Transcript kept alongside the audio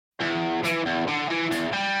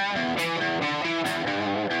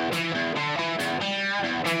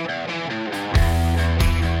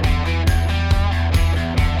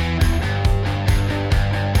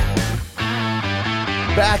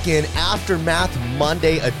back in. Aftermath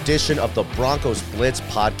Monday edition of the Broncos Blitz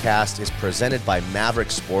podcast is presented by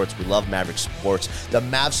Maverick Sports. We love Maverick Sports. The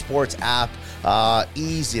Mav Sports app,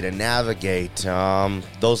 easy to navigate.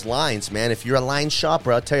 Those lines, man, if you're a line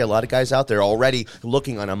shopper, I'll tell you, a lot of guys out there already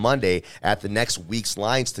looking on a Monday at the next week's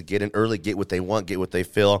lines to get in early, get what they want, get what they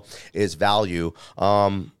feel is value.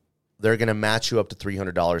 They're going to match you up to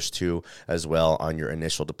 $300 too as well on your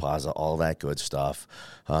initial deposit, all that good stuff.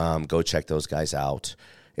 Go check those guys out.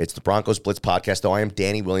 It's the Broncos Blitz podcast, though. I am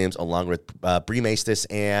Danny Williams along with Bree Maestas,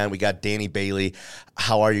 and we got Danny Bailey.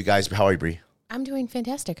 How are you guys? How are you, Bree? I'm doing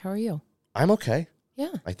fantastic. How are you? I'm okay.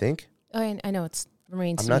 Yeah. I think. Oh, I know it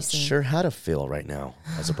remains I'm to be not seen. sure how to feel right now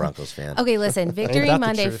as a Broncos fan. Okay, listen, Victory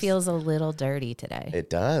Monday feels a little dirty today. It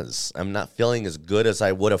does. I'm not feeling as good as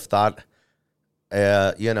I would have thought.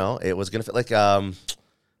 It was going to feel like, I'm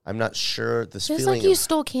not sure this feels feeling. Like you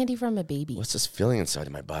stole candy from a baby. What's this feeling inside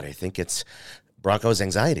of my body? I think it's Broncos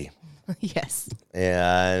anxiety. Yes.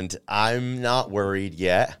 And I'm not worried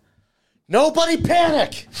yet. Nobody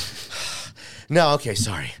panic! No, okay,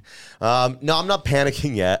 sorry. No, I'm not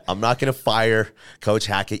panicking yet. I'm not going to fire Coach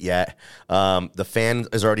Hackett yet. The fan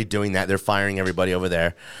is already doing that. They're firing everybody over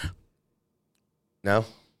there. No?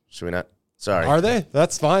 Should we not? Sorry. Are they?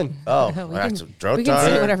 That's fine. Oh, we can say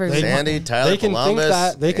Drotar, whatever we Sandy, want. Tyler, they can Columbus. think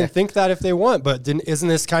that. They can think that if they want, but isn't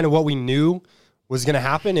this kind of what we knew was going to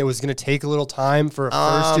happen? It was going to take a little time for a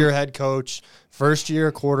first-year head coach,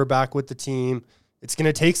 first-year quarterback with the team. It's going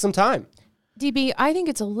to take some time. DB, I think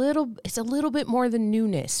it's a little bit more than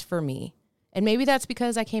newness for me. And maybe that's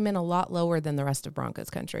because I came in a lot lower than the rest of Broncos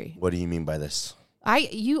country. What do you mean by this?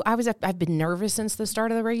 I've been nervous since the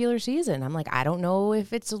start of the regular season. I'm like, I don't know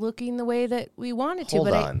if it's looking the way that we want it to. Hold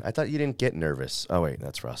on. I thought you didn't get nervous. Oh, wait,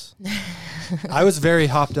 that's Russ. I was very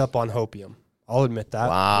hopped up on hopium. I'll admit that.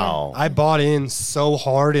 Wow. I bought in so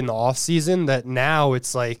hard in the offseason that now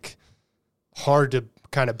it's like hard to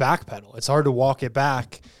kind of backpedal. It's hard to walk it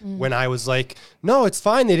back when I was like, no, it's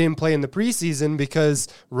fine they didn't play in the preseason because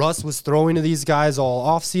Russ was throwing to these guys all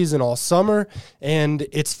offseason, all summer, and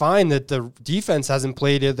it's fine that the defense hasn't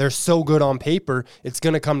played it. They're so good on paper. It's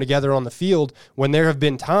going to come together on the field when there have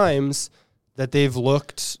been times that they've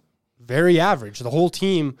looked very average. The whole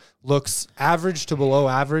team looks average to below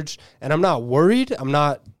average, and I'm not worried. I'm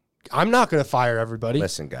not going to fire everybody.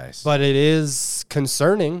 Listen, guys. But it is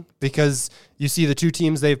concerning because you see the two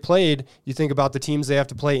teams they've played. You think about the teams they have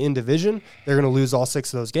to play in division. They're going to lose all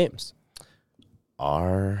 6 of those games.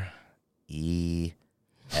 RELAX. You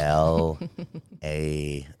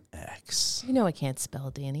know I can't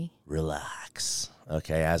spell, Danny. Relax.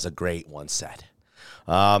 Okay, as a great one said.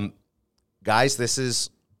 Guys, this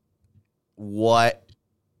is what...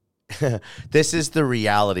 this is the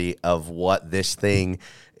reality of what this thing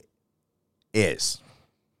is.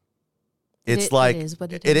 It is what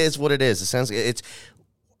it is. It sounds it's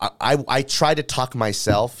I try to talk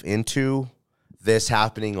myself into this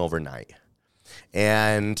happening overnight.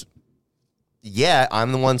 And yeah,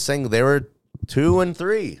 I'm the one saying they were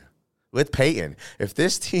 2-3 with Peyton. If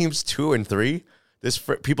this team's 2-3,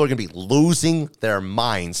 people are going to be losing their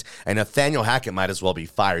minds, and Nathaniel Hackett might as well be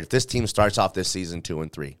fired if this team starts off this season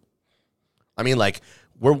 2-3. I mean, like,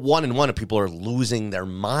 we're 1-1 and people are losing their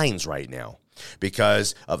minds right now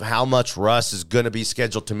because of how much Russ is going to be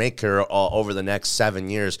scheduled to make here over the next 7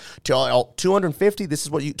 years. 250, this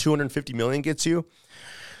is what $250 million gets you.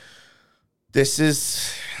 This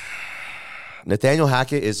is Nathaniel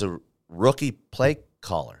Hackett is a rookie play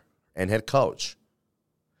caller and head coach.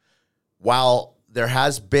 While there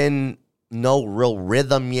has been no real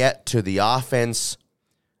rhythm yet to the offense,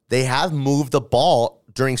 they have moved the ball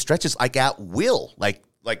during stretches like at will. Like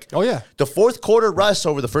oh yeah, the fourth quarter Russ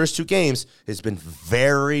over the first 2 games has been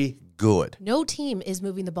very good. No team is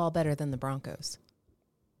moving the ball better than the Broncos.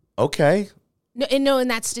 Okay. No,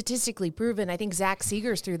 and that's statistically proven. I think Zach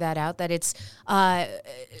Seegers threw that out, that it's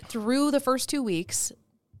through the first 2 weeks,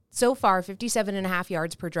 so far, 57.5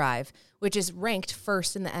 yards per drive, which is ranked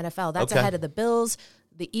first in the NFL. That's ahead of the Bills,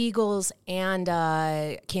 the Eagles, and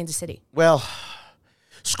Kansas City. Well,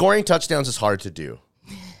 scoring touchdowns is hard to do.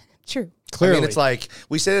 True. Clearly. I mean, it's like,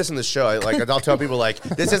 we say this in the show, like I'll tell people, like,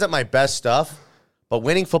 this isn't my best stuff, but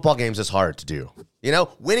winning football games is hard to do. You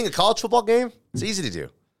know, winning a college football game, it's easy to do.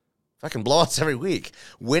 Fucking blowouts every week.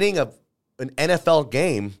 Winning an NFL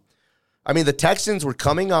game, I mean, the Texans were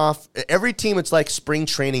coming off. Every team, it's like spring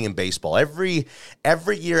training in baseball. Every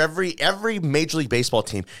year, every Major League Baseball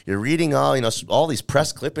team, you're reading all these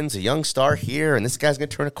press clippings. A young star here, and this guy's going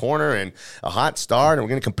to turn a corner, and a hot start, and we're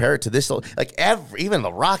going to compare it to this. Like even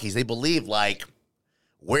the Rockies, they believe like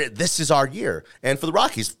this is our year. And for the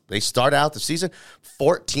Rockies, they start out the season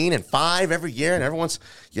 14-5 every year, and everyone's,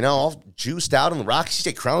 all juiced out on the Rockies.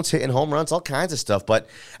 CJ Cron's hitting home runs, all kinds of stuff. But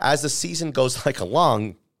as the season goes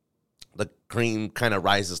along, the cream kind of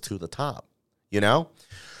rises to the top,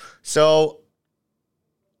 So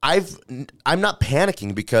I'm not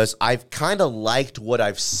panicking because I've kind of liked what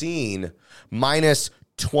I've seen minus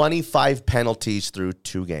 25 penalties through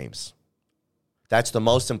 2 games. That's the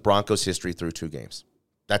most in Broncos history through 2 games.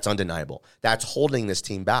 That's undeniable. That's holding this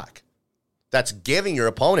team back. That's giving your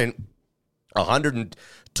opponent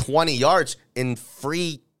 120 yards in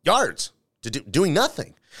free yards to doing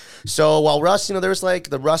nothing. So while Russ, there was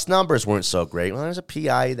the Russ numbers weren't so great. Well, there's a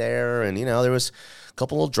PI there, and, there was a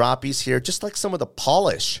couple little droppies here, just like some of the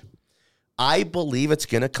polish. I believe it's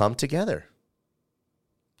going to come together.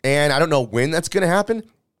 And I don't know when that's going to happen.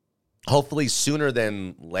 Hopefully sooner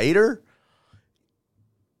than later.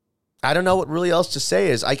 I don't know what really else to say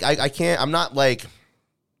is I can't, I'm not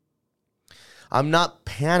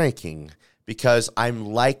panicking because I'm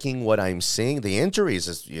liking what I'm seeing. The injuries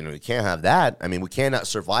is, you can't have that. I mean, we cannot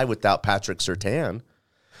survive without Patrick Surtain.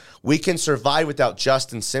 We can survive without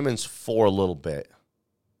Justin Simmons for a little bit.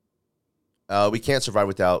 We can't survive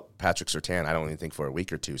without Patrick Surtain, I don't even think, for a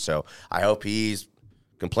week or two. So I hope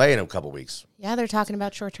can play in a couple weeks. Yeah, they're talking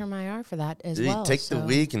about short-term IR for that as well. Take the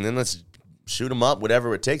week and then let's shoot him up,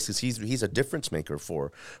 whatever it takes, because he's a difference maker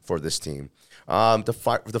for this team. The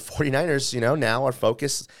 49ers, now our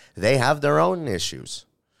focus, they have their own issues.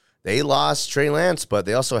 They lost Trey Lance, but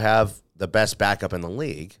they also have the best backup in the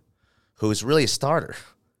league, who's really a starter.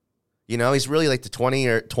 He's really like the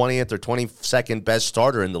 20th or 22nd best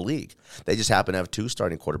starter in the league. They just happen to have 2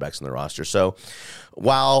 starting quarterbacks in their roster. So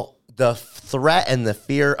while the threat and the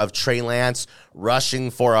fear of Trey Lance rushing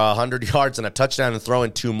for 100 yards and a touchdown and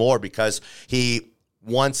throwing 2 more because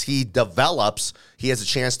once he develops, he has a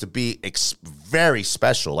chance to be very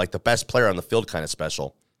special, like the best player on the field kind of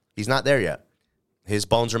special. He's not there yet. His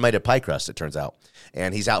bones are made of pie crust, it turns out,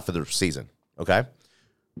 and he's out for the season, okay?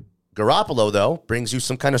 Garoppolo, though, brings you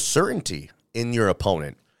some kind of certainty in your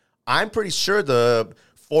opponent. I'm pretty sure the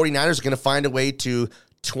 49ers are going to find a way to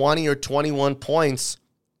 20 or 21 points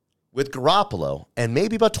with Garoppolo and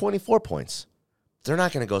maybe about 24 points. They're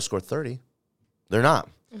not going to go score 30. They're not.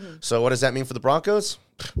 Mm-hmm. So what does that mean for the Broncos?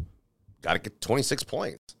 Got to get 26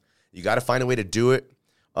 points. You got to find a way to do it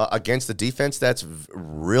against the defense that's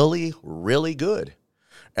really, really good.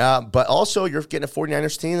 But also, you're getting a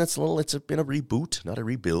 49ers team that's it's been a reboot, not a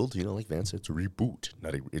rebuild. Like Vance said, it's a reboot,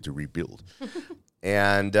 it's a rebuild.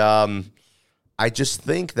 And I just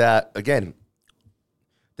think that, again,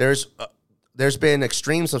 there's been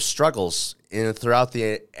extremes of struggles throughout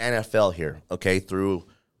the NFL here, okay, through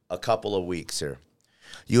a couple of weeks here.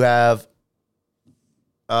 You have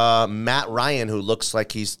Matt Ryan, who looks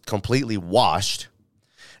like he's completely washed.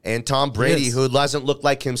 And Tom Brady, who doesn't look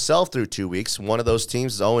like himself through 2 weeks. One of those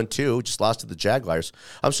teams is 0-2, just lost to the Jaguars.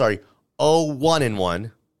 I'm sorry,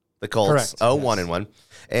 0-1-1. The Colts, 0-1-1.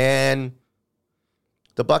 And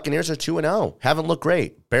the Buccaneers are 2-0. Haven't looked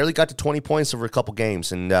great. Barely got to 20 points over a couple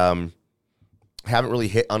games, and haven't really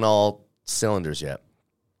hit on all cylinders yet.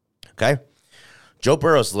 Okay? Joe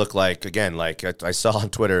Burrow's look like, again, like I saw on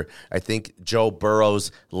Twitter, I think Joe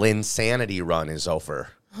Burrow's Linsanity run is over.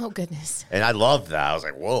 Oh, goodness. And I loved that. I was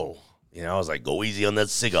like, whoa. I was like, go easy on that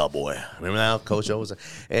cigar, boy. Remember that? Coach O was.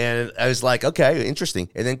 And I was like, okay, interesting.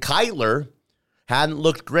 And then Kyler hadn't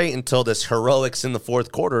looked great until this heroics in the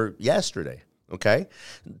fourth quarter yesterday. Okay?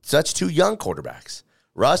 So that's 2 young quarterbacks.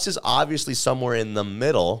 Russ is obviously somewhere in the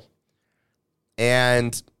middle.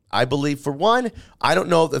 And I believe, for one, I don't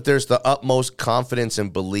know that there's the utmost confidence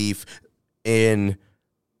and belief in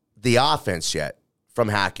the offense yet from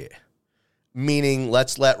Hackett. Meaning,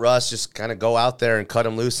 let's let Russ just kind of go out there and cut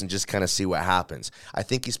him loose and just kind of see what happens. I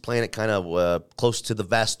think he's playing it kind of close to the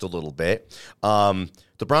vest a little bit.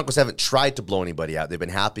 The Broncos haven't tried to blow anybody out. They've been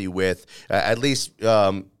happy with, at least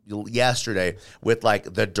yesterday, with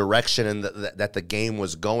like the direction and that the game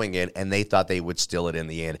was going in, and they thought they would steal it in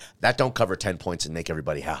the end. That don't cover 10 points and make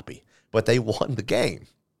everybody happy. But they won the game.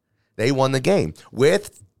 They won the game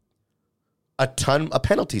with a ton of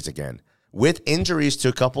penalties again, with injuries to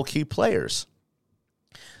a couple key players.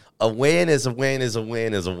 A win is a win is a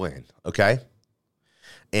win is a win, okay?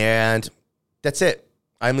 And that's it.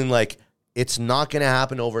 I mean, like, it's not going to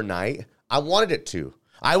happen overnight. I wanted it to.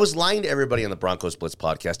 I was lying to everybody on the Broncos Blitz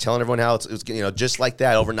podcast, telling everyone how it's just like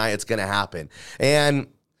that, overnight it's going to happen. And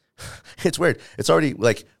it's weird. It's already,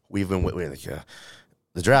 like, we've been with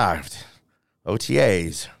the draft,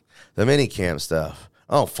 OTAs, the minicamp stuff.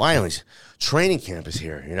 oh, finally, training camp is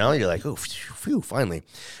here. You know, you're like, oh, phew, finally.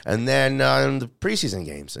 And then the preseason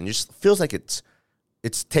games, and it just feels like it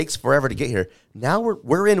takes forever to get here. Now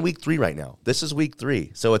we're in week 3 right now. This is week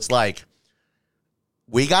 3, so it's like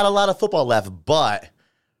we got a lot of football left. But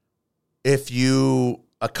if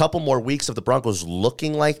a couple more weeks of the Broncos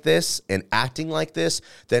looking like this and acting like this,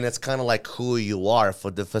 then it's kind of like who you are. If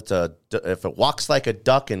it walks like a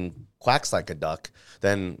duck and quacks like a duck,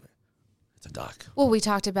 then it's a duck. Well, we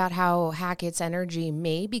talked about how Hackett's energy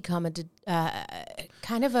may become a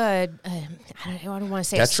kind of a I don't want to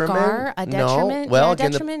say detriment? A scar, a detriment. No. Well, yeah,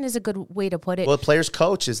 again, detriment is a good way to put it. Well, player's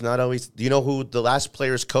coach is not always. Do you know who the last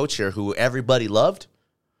player's coach here, who everybody loved?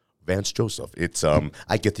 Vance Joseph. It's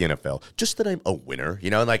I get the NFL, just that I'm a winner,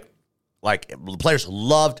 you know, like the players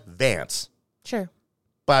loved Vance. Sure.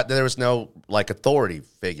 But there was no like authority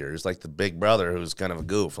figures, like the big brother who's kind of a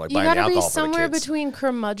goof, like you buying the gotta alcohol be somewhere for the kids. between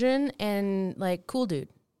curmudgeon and like cool dude.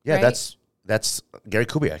 Yeah, right? that's Gary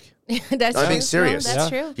Kubiak. That's I'm true. being serious. No, that's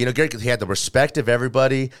true. You know, Gary, he had the respect of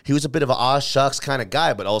everybody. He was a bit of an aw shucks kind of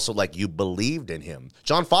guy, but also like you believed in him.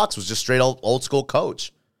 John Fox was just straight old school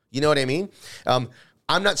coach. You know what I mean?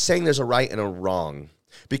 I'm not saying there's a right and a wrong,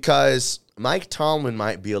 because Mike Tomlin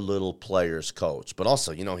might be a little player's coach, but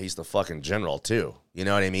also, you know, he's the fucking general too. You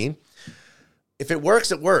know what I mean? If it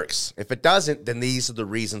works, it works. If it doesn't, then these are the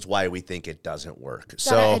reasons why we think it doesn't work.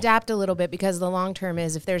 So adapt a little bit, because the long term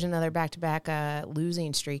is, if there's another back-to-back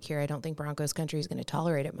losing streak here, I don't think Broncos country is going to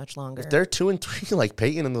tolerate it much longer. If they're 2-3 like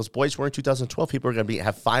Peyton and those boys were in 2012, people are going to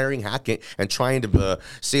have firing Hackett and trying to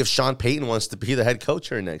see if Sean Payton wants to be the head coach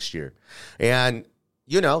here next year. And,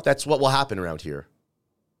 you know, that's what will happen around here.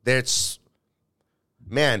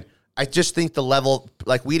 I just think the level,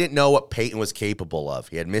 like, we didn't know what Peyton was capable of.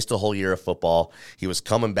 He had missed a whole year of football. He was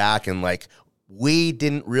coming back, and, like, we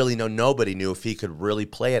didn't really know, nobody knew if he could really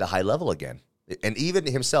play at a high level again. And even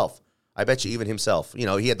himself, I bet you even himself, you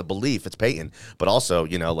know, he had the belief it's Peyton, but also,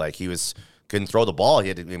 you know, like, couldn't throw the ball. He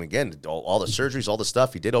had to, again, all the surgeries, all the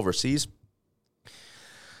stuff he did overseas.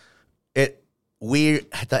 The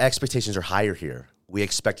expectations are higher here. We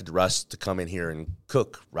expected Russ to come in here and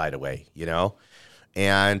cook right away, you know?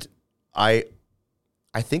 And I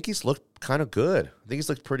think he's looked kind of good. I think he's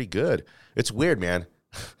looked pretty good. It's weird, man.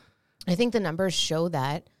 I think the numbers show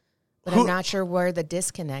that, but I'm not sure where the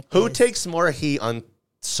disconnect Who is. takes more heat on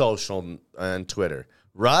social and Twitter,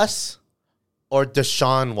 Russ or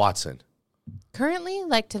Deshaun Watson? Currently,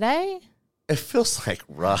 like today? It feels like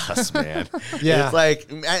Russ, man. Yeah. It's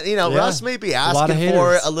like, you know, Russ may be asking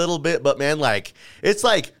for it a little bit, but, man, like, it's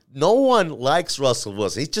like no one likes Russell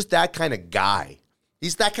Wilson. He's just that kind of guy.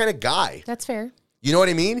 He's that kind of guy. That's fair. You know what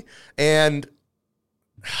I mean? And,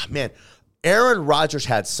 man, Aaron Rodgers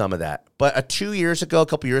had some of that. But a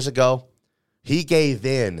couple years ago, he gave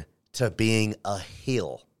in to being a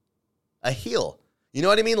heel. A heel. You know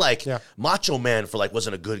what I mean? Like, Macho Man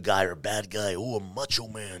wasn't a good guy or a bad guy. Oh, a macho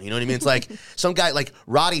man. You know what I mean? It's like some guy like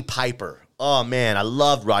Roddy Piper. Oh, man, I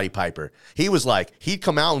loved Roddy Piper. He was like, he'd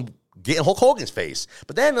come out and get in Hulk Hogan's face.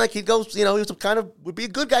 But then, like, he'd go, you know, he would be a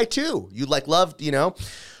good guy too. You loved, you know.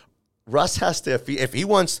 Russ has to, if he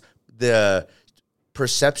wants the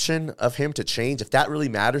perception of him to change, if that really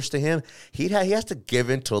matters to him, he has to give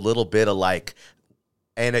in to a little bit of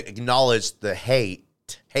and acknowledge the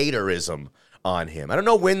haterism on him. I don't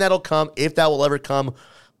know when that'll come, if that will ever come,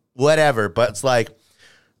 whatever. But it's like,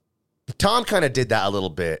 Tom kind of did that a little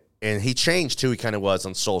bit. And he changed too. He kind of was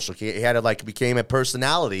on social. He had became a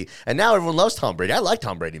personality, and now everyone loves Tom Brady. I like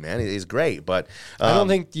Tom Brady, man. He's great, but I don't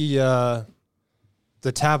think the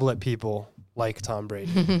tablet people like Tom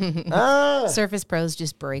Brady. Surface Pros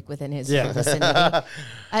just break within his vicinity.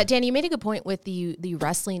 Dan, you made a good point with the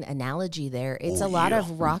wrestling analogy there. It's a lot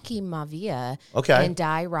of Rocky Maivia and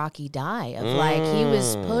Die Rocky Die. Of he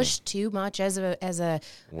was pushed too much as a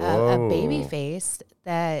baby face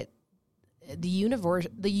that the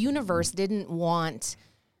universe didn't want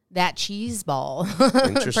that cheese ball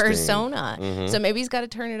persona. Mm-hmm. So maybe he's got to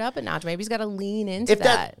turn it up a notch. Maybe he's got to lean into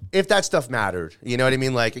that. If that stuff mattered, you know what I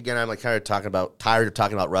mean? Like, again, I'm kind of tired of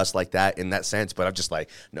talking about Russ like that in that sense, but I'm just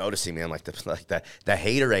noticing, man, the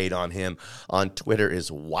haterade on him on Twitter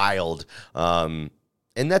is wild. And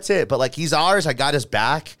that's it. But he's ours. I got his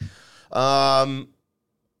back.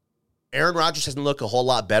 Aaron Rodgers doesn't look a whole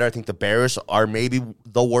lot better. I think the Bears are maybe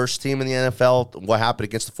the worst team in the NFL. What happened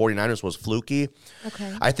against the 49ers was fluky.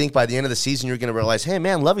 Okay. I think by the end of the season, you're going to realize, hey,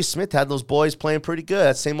 man, Lovie Smith had those boys playing pretty good.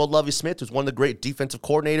 That same old Lovie Smith, who's one of the great defensive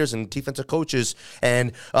coordinators and defensive coaches,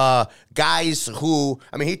 and guys who,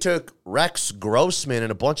 he took Rex Grossman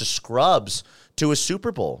and a bunch of scrubs to a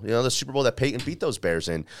Super Bowl. You know, the Super Bowl that Peyton beat those Bears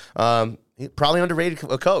in. He probably underrated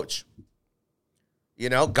a coach.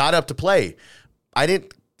 got up to play. I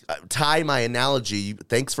didn't tie my analogy.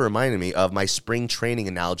 Thanks for reminding me of my spring training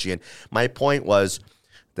analogy. And my point was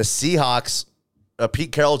the Seahawks,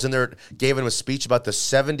 Pete Carroll's in there, gave him a speech about the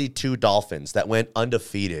 72 Dolphins that went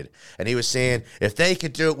undefeated. And he was saying, if they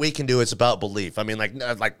could do it, we can do it. It's about belief. I mean, like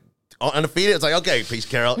undefeated, it's like, okay, Pete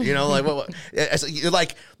Carroll, what? You're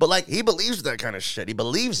like, but like, he believes that kind of shit. He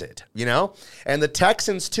believes it, And the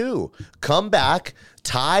Texans, too, come back,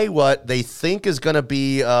 tie what they think is going to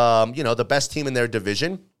be, the best team in their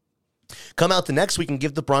division. Come out the next week and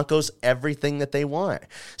give the Broncos everything that they want.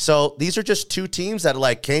 So these are just two teams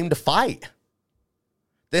that came to fight.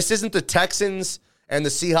 This isn't the Texans and the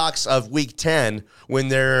Seahawks of Week 10 when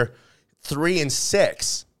they're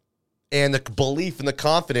 3-6 and the belief and the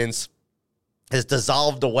confidence has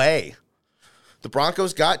dissolved away. The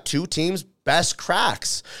Broncos got two teams' best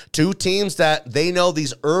cracks, two teams that they know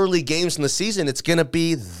these early games in the season, it's going to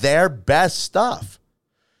be their best stuff.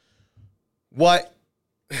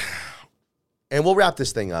 And we'll wrap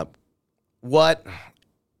this thing up. What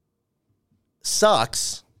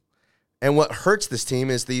sucks and what hurts this team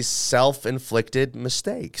is these self-inflicted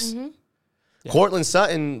mistakes. Mm-hmm. Yeah. Cortland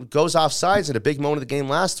Sutton goes off sides at a big moment of the game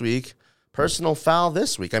last week. Personal foul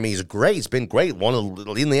this week. I mean, he's great. He's been great. One of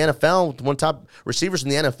the lead in the NFL, one of the top receivers in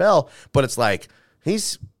the NFL. But it's like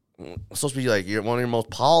he's supposed to be like one of your most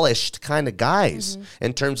polished kind of guys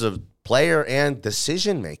in terms of player and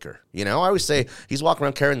decision maker. I always say he's walking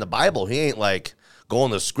around carrying the Bible. He ain't like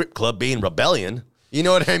going to the script club being rebellion. You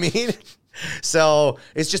know what I mean? So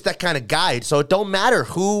it's just that kind of guy. So it don't matter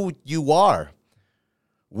who you are,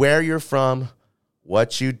 where you're from,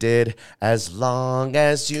 what you did, as long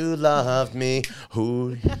as you loved me.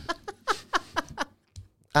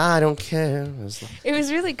 I don't care. It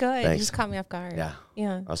was really good. Thanks. You just caught me off guard. Yeah.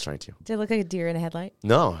 Yeah. I was trying to. Did it look like a deer in a headlight?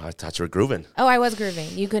 No, I thought you were grooving. Oh, I was grooving.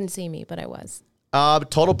 You couldn't see me, but I was.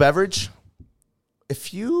 Total beverage.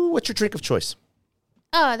 What's your drink of choice?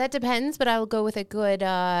 Oh, that depends, but I'll go with a good,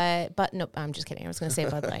 but nope, I'm just kidding. I was going to say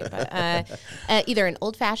Bud Light, but either an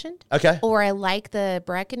old fashioned, okay, or I like the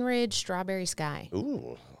Breckenridge Strawberry Sky.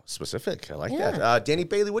 Ooh, specific. I like that. Danny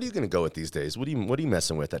Bailey, what are you going to go with these days? What are you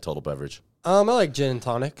messing with at Total Beverage? I like gin and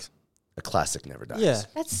tonic. A classic never dies. Yeah,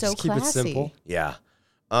 that's so just classy. Keep it simple. Yeah.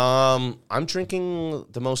 I'm drinking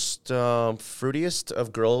the most fruitiest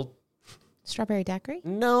of girl. Strawberry daiquiri?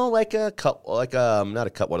 No, like a cup, not a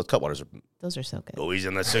Cutwater. Cutwaters are. Those are so good. Oh, he's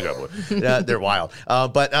in that cigar boy. They're wild.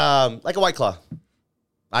 But like a White Claw.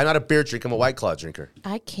 I'm not a beer drinker. I'm a White Claw drinker.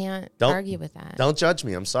 I can't argue with that. Don't judge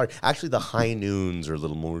me. I'm sorry. Actually, the High Noons are a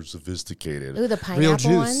little more sophisticated. Ooh, the pineapple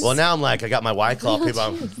juice ones? Well, now I'm like, I got my White Claw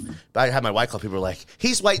people. I have my White Claw people are like,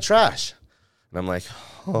 he's white trash. And I'm like,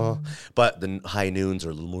 oh. But the High Noons are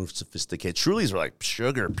a little more sophisticated. Trulies are like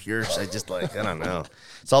sugar, pure. I just I don't know.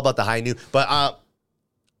 It's all about the High Noon. But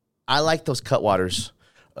I like those Cutwaters.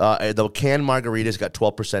 The canned margaritas got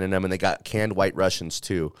 12% in them, and they got canned White Russians,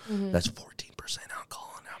 too. Mm-hmm. That's 14%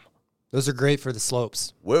 alcohol in them. Those are great for the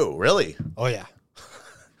slopes. Whoa, really? Oh, yeah.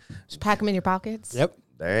 Just pack them in your pockets? Yep.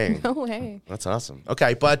 Dang. No way. That's awesome.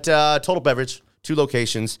 Okay, but Total Beverage, 2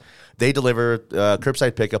 locations. They deliver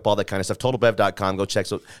curbside pickup, all that kind of stuff. TotalBev.com. Go check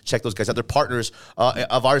those guys out. They're partners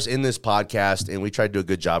of ours in this podcast, and we try to do a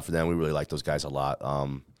good job for them. We really like those guys a lot.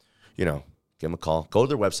 Give them a call. Go to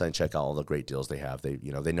their website and check out all the great deals they have. They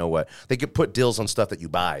know what they can put deals on stuff that you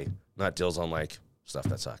buy, not deals on stuff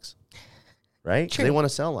that sucks. Right? True. They want to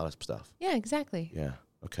sell a lot of stuff. Yeah, exactly. Yeah.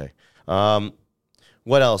 Okay.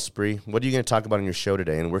 What else, Bree? What are you going to talk about on your show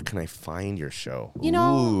today, and where can I find your show? I'm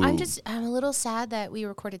a little sad that we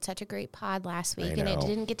recorded such a great pod last week, and I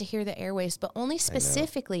didn't get to hear the airwaves, but only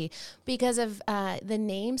specifically because of the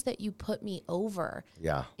names that you put me over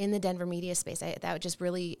in the Denver media space. That just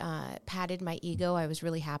really patted my ego. I was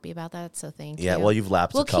really happy about that, so thank you. Yeah, well, you've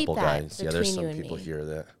lapsed a couple guys. Yeah, there's some people here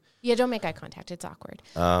that... Yeah, don't make eye contact. It's awkward.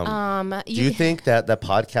 Do you think that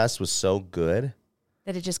podcast was so good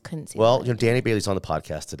that it just couldn't see? Well, Danny Bailey's on the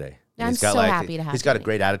podcast today. I'm so happy to have him. He's got a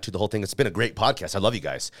great attitude, the whole thing. It's been a great podcast. I love you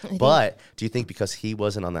guys. But do you think because he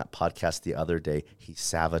wasn't on that podcast the other day, he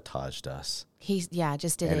sabotaged us? He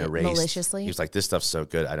just did it maliciously. He was like, this stuff's so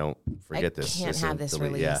good. I don't forget this. I can't have this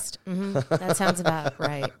released. Yeah. Mm-hmm. That sounds about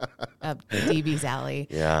right up DB's alley.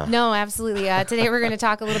 Yeah. No, absolutely. Today we're going to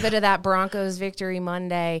talk a little bit of that Broncos victory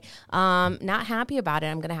Monday. Not happy about it.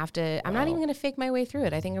 I'm not even going to fake my way through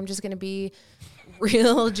it. I think I'm just going to be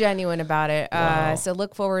real genuine about it. Wow. So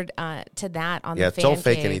look forward to that on the fan don't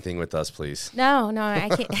fake cave. Anything with us, please. No, I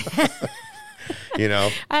can't.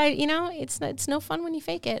 It's no fun when you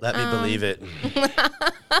fake it. Let me believe it.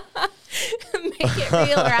 make it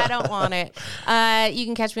real or I don't want it. You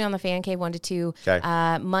can catch me on the Fan Cave 1 to 2.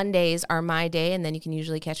 Okay. Mondays are my day, and then you can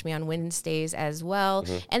usually catch me on Wednesdays as well.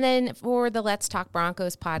 Mm-hmm. And then for the Let's Talk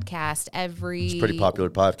Broncos podcast, it's a pretty popular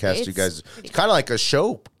podcast. You guys, it's kind of like a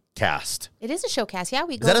show cast. It is a showcast. Yeah,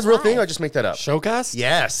 we go. Is that a real thing or I just make that up? Showcast?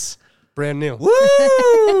 Yes. Brand new.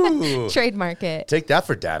 Woo! Trademark it. Take that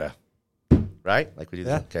for data. Right? Like we do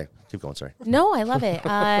that? Okay. Keep going, sorry. No, I love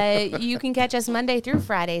it. You can catch us Monday through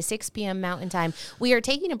Friday, 6 p.m. Mountain Time. We are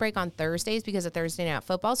taking a break on Thursdays because of Thursday Night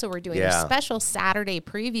Football, so we're doing a special Saturday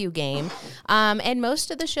preview game. And most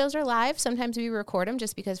of the shows are live. Sometimes we record them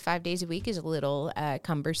just because 5 days a week is a little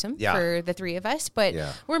cumbersome for the three of us. But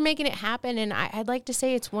we're making it happen, and I'd like to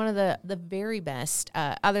say it's one of the very best,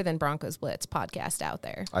 other than Broncos Blitz, podcast out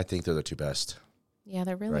there. I think they're the two best. Yeah,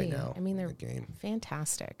 they're really, right now, they're the game.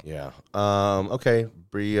 Fantastic. Yeah. Okay,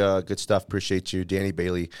 Bree, good stuff. Appreciate you. Danny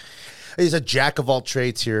Bailey, he's a jack of all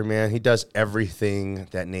trades here, man. He does everything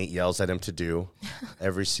that Nate yells at him to do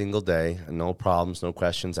every single day. No problems, no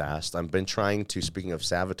questions asked. I've been trying to, speaking of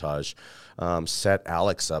sabotage, set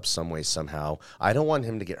Alex up some way, somehow. I don't want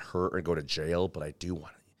him to get hurt or go to jail, but I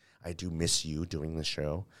do miss you doing the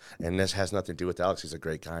show. And this has nothing to do with Alex. He's a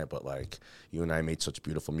great guy, but like you and I made such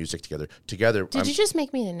beautiful music together. Did you just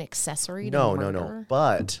make me an accessory to murder? No.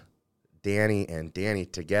 But Danny and Danny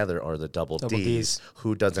together are the double D's.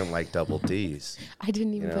 Who doesn't like double D's? I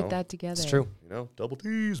didn't even put that together. It's true. Double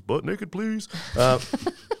D's, butt naked, please.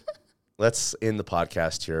 Let's end the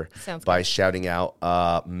podcast here by shouting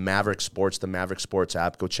out Maverick Sports, the Maverick Sports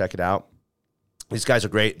app. Go check it out. These guys are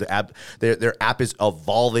great. The app, their app is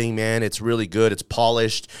evolving, man. It's really good. It's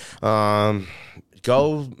polished.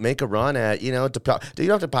 Go make a run at, you don't have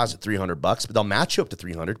to deposit $300, but they'll match you up to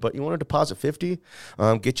 $300. But you want to deposit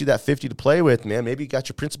 $50, get you that $50 to play with, man. Maybe you got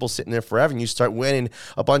your principal sitting there forever, and you start winning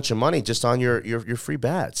a bunch of money just on your free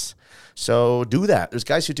bets. So do that. There's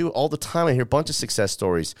guys who do it all the time. I hear a bunch of success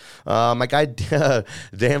stories. My guy,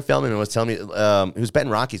 Dan Feldman, was telling me he was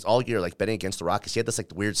betting Rockies all year, like betting against the Rockies. He had this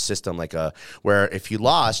like weird system, like where if you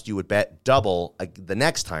lost, you would bet double the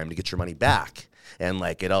next time to get your money back. And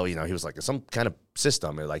like he was like some kind of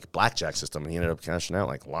system, like blackjack system, and he ended up cashing out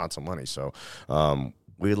like lots of money. So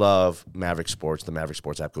we love Maverick Sports, the Maverick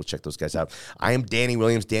Sports app. Go check those guys out. I am Danny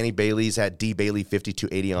Williams. Danny Bailey's at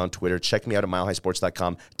dbailey5280 on Twitter. Check me out at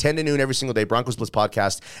milehighsports.com. 10 to noon every single day. Broncos Blitz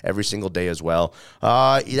podcast every single day as well.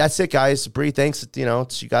 That's it, guys. Bree, thanks. You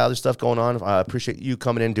got other stuff going on. I appreciate you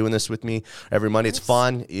coming in doing this with me every Monday. It's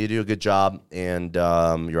fun. You do a good job, and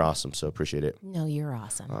you're awesome. So appreciate it. No, you're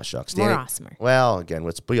awesome. Oh, shucks. More awesomer. Well, again,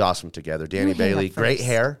 let's be awesome together. Danny Bailey, great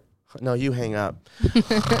hair. No, you hang up.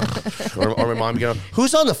 or my mom going,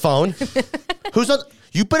 who's on the phone? Who's on?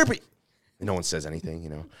 You better be. No one says anything,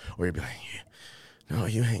 Or you'd be like, no,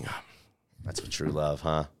 you hang up. That's what true love,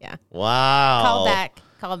 huh? Yeah. Wow.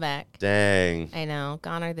 Call back. Dang. I know.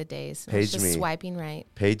 Gone are the days. Page just me. Swiping right.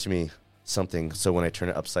 Page me something. So when I turn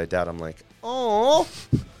it upside down, I'm like, oh.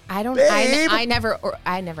 I don't. Babe. I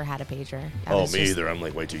never had a pager. Me either. I'm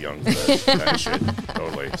like way too young for that kind of shit.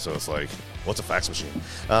 Totally. So it's like, what's a fax machine?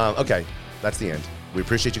 Okay, that's the end. We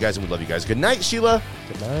appreciate you guys and we love you guys. Good night, Sheila.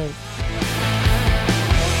 Good night.